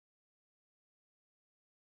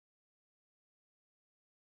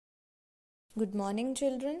Good morning,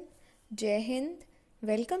 children. Jai Hind.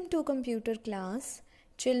 Welcome to computer class.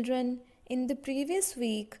 Children, in the previous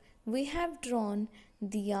week, we have drawn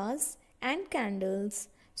diyas and candles.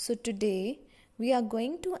 So today, we are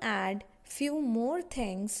going to add few more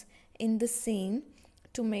things in the same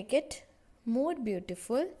to make it more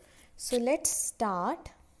beautiful. So let's start.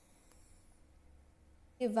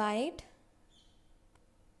 Divide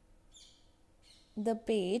the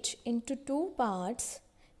page into two parts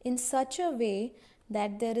in such a way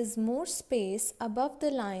that there is more space above the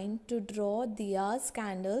line to draw diyas,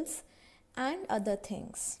 candles and other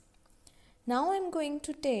things. Now I am going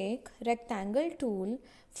to take rectangle tool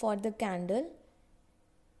for the candle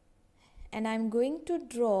and I am going to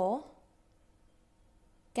draw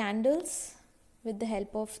candles with the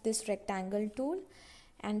help of this rectangle tool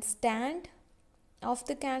and stand of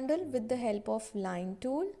the candle with the help of line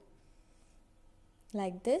tool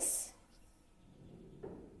like this.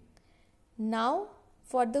 Now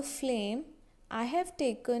for the flame, I have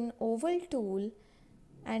taken oval tool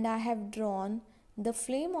and I have drawn the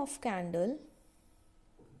flame of candle,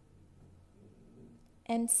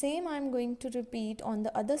 and same I am going to repeat on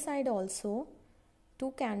the other side also.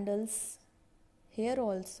 Two candles here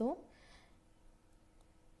also.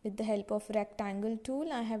 With the help of rectangle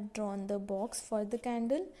tool, I have drawn the box for the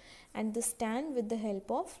candle and the stand with the help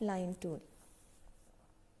of line tool.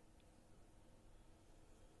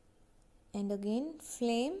 And again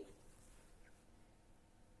flame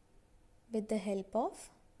with the help of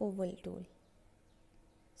oval tool.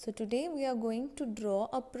 So today we are going to draw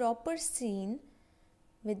a proper scene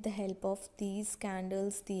with the help of these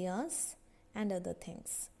candles, diyas and other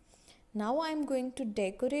things. Now I am going to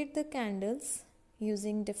decorate the candles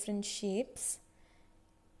using different shapes.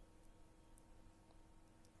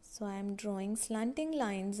 So I am drawing slanting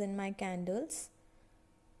lines in my candles.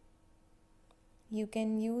 You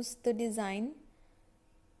can use the design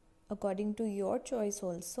according to your choice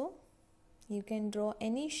also. You can draw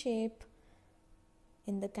any shape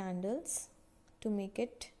in the candles to make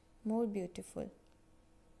it more beautiful.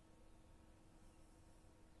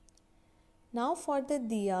 Now for the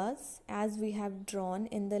diyas, as we have drawn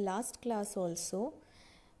in the last class also,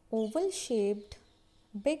 oval shaped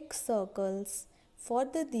big circles for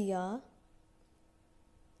the diya.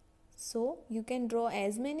 So you can draw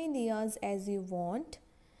as many diyas as you want.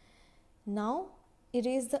 Now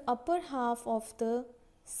erase the upper half of the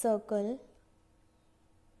circle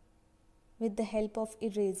with the help of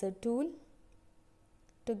eraser tool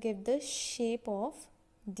to give the shape of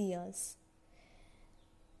diyas.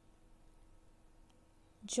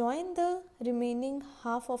 Join the remaining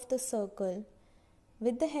half of the circle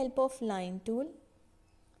with the help of line tool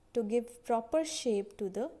to give proper shape to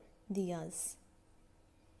the diyas.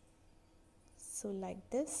 So like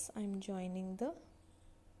this, I am joining the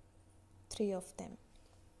three of them.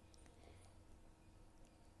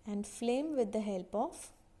 And flame with the help of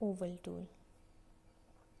oval tool.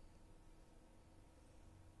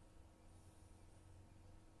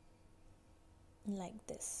 Like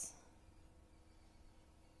this.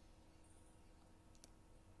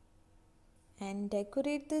 And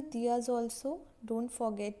decorate the diyas also. Don't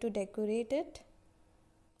forget to decorate it.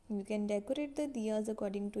 You can decorate the diyas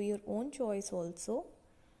according to your own choice also.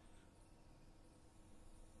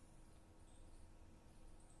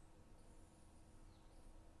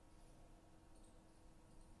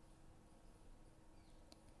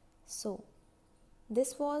 So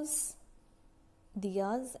this was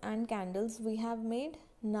diyas and candles we have made.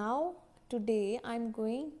 Now today I am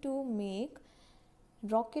going to make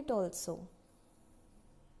rocket also.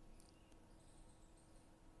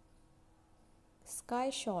 Sky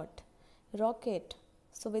shot, rocket.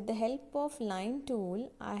 So with the help of line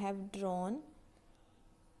tool, I have drawn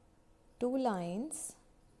two lines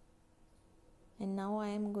and now I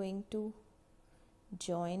am going to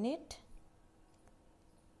join it,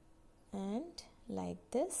 and like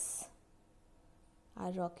this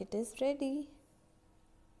our rocket is ready.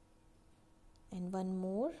 And one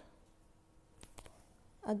more.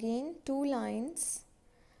 Again two lines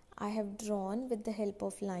I have drawn with the help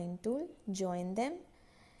of line tool, join them,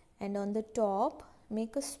 and on the top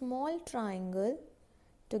make a small triangle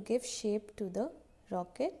to give shape to the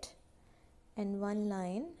rocket, and one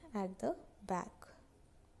line at the back.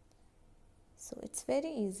 So it's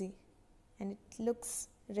very easy and it looks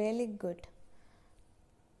really good.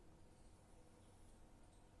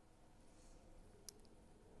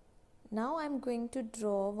 Now I'm going to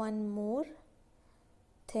draw one more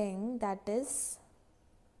thing, that is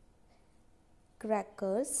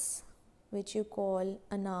crackers, which you call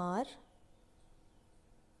anar.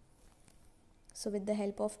 So with the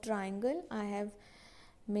help of triangle I have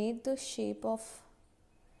made the shape of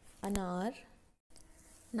an hour.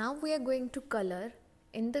 Now we are going to color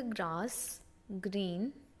in the grass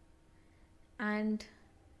green and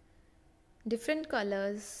different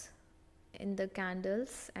colors in the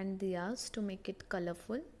candles and diyas to make it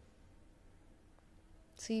colorful.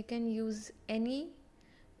 So you can use any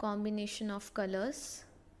combination of colors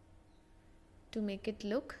to make it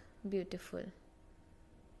look beautiful.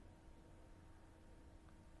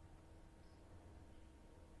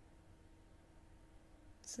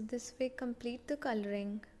 So this way complete the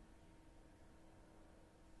coloring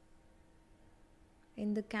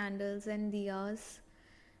in the candles and diyas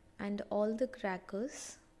and all the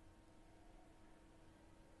crackers.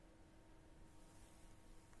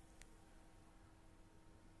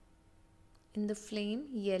 In the flame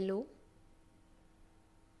yellow,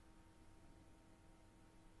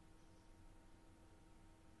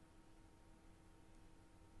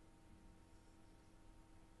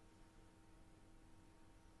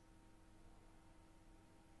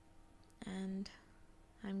 and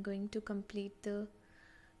I'm going to complete the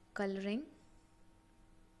coloring.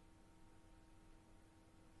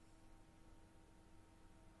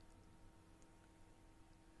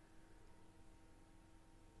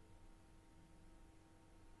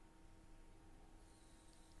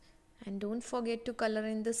 And don't forget to color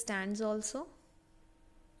in the stands also.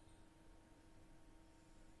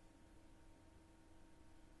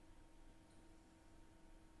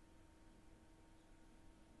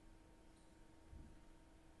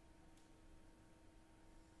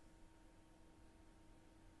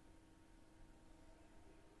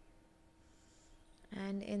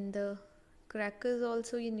 And in the crackers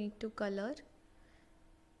also you need to color.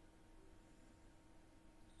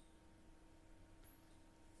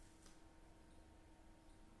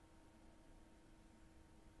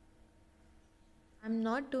 I'm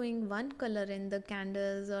not doing one color in the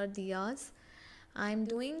candles or diyas. I'm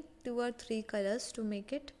doing 2 or 3 colors to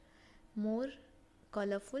make it more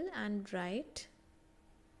colorful and bright.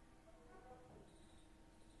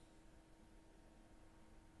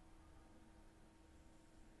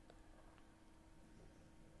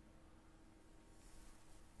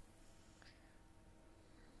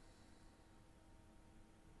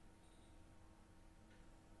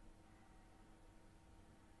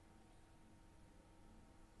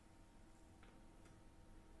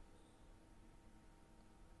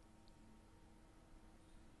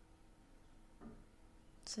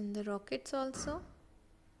 So in the rockets also.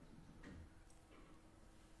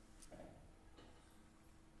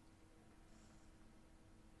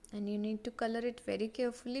 And you need to color it very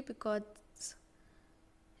carefully because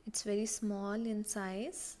it's very small in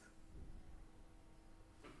size.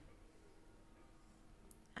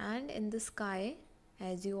 And in the sky,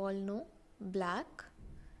 as you all know, black.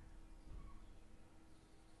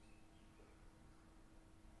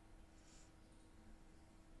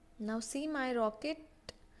 Now see my rocket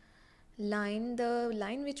line, the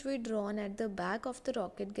line which we drawn at the back of the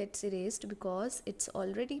rocket gets erased because it's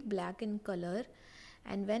already black in color,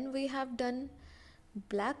 and when we have done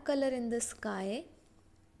black color in the sky,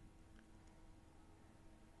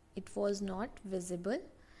 it was not visible.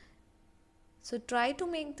 So try to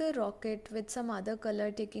make the rocket with some other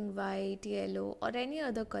color, taking white, yellow or any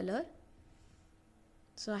other color.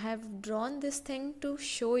 So I have drawn this thing to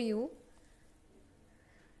show you.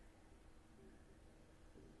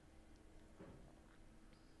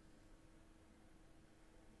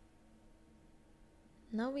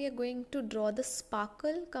 Now we are going to draw the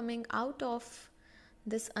sparkle coming out of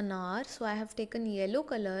this anar. So I have taken yellow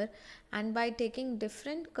color, and by taking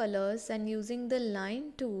different colors and using the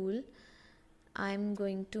line tool, I am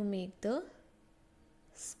going to make the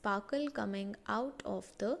sparkle coming out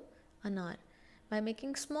of the anar by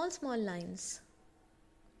making small lines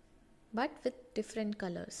but with different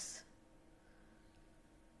colors.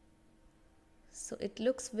 So it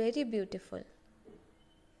looks very beautiful.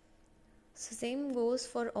 So same goes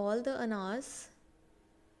for all the anars.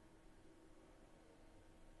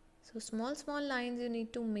 So small lines you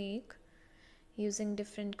need to make using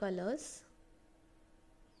different colors.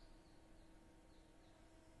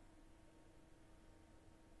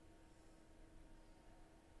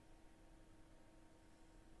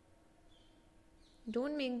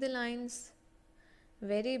 Don't make the lines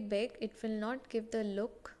very big, it will not give the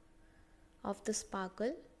look of the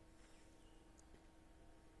sparkle.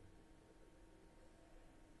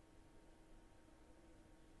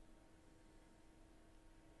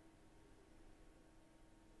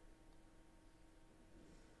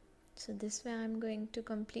 So this way I am going to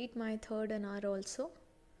complete my third anar also,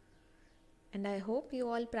 and I hope you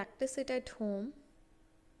all practice it at home.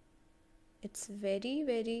 It's very,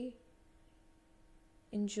 very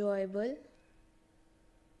enjoyable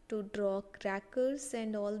to draw crackers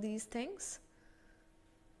and all these things.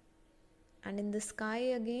 And in the sky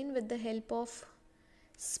again, with the help of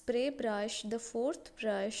spray brush, the fourth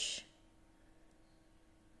brush,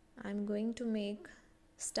 I'm going to make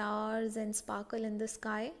stars and sparkle in the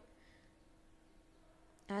sky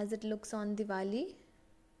as it looks on Diwali.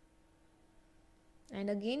 And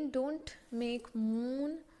again, don't make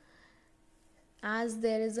moon, as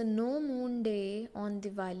there is a no moon day on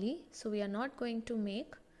Diwali, so we are not going to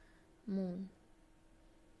make moon.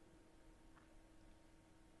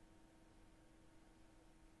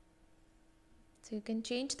 So you can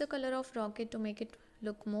change the color of rocket to make it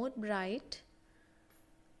look more bright.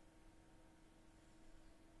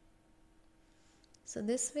 So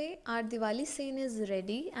this way our Diwali scene is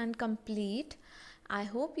ready and complete. I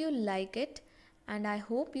hope you like it, and I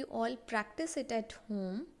hope you all practice it at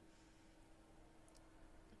home.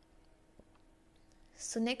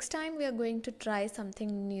 So next time we are going to try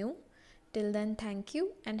something new. Till then, thank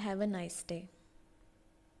you and have a nice day.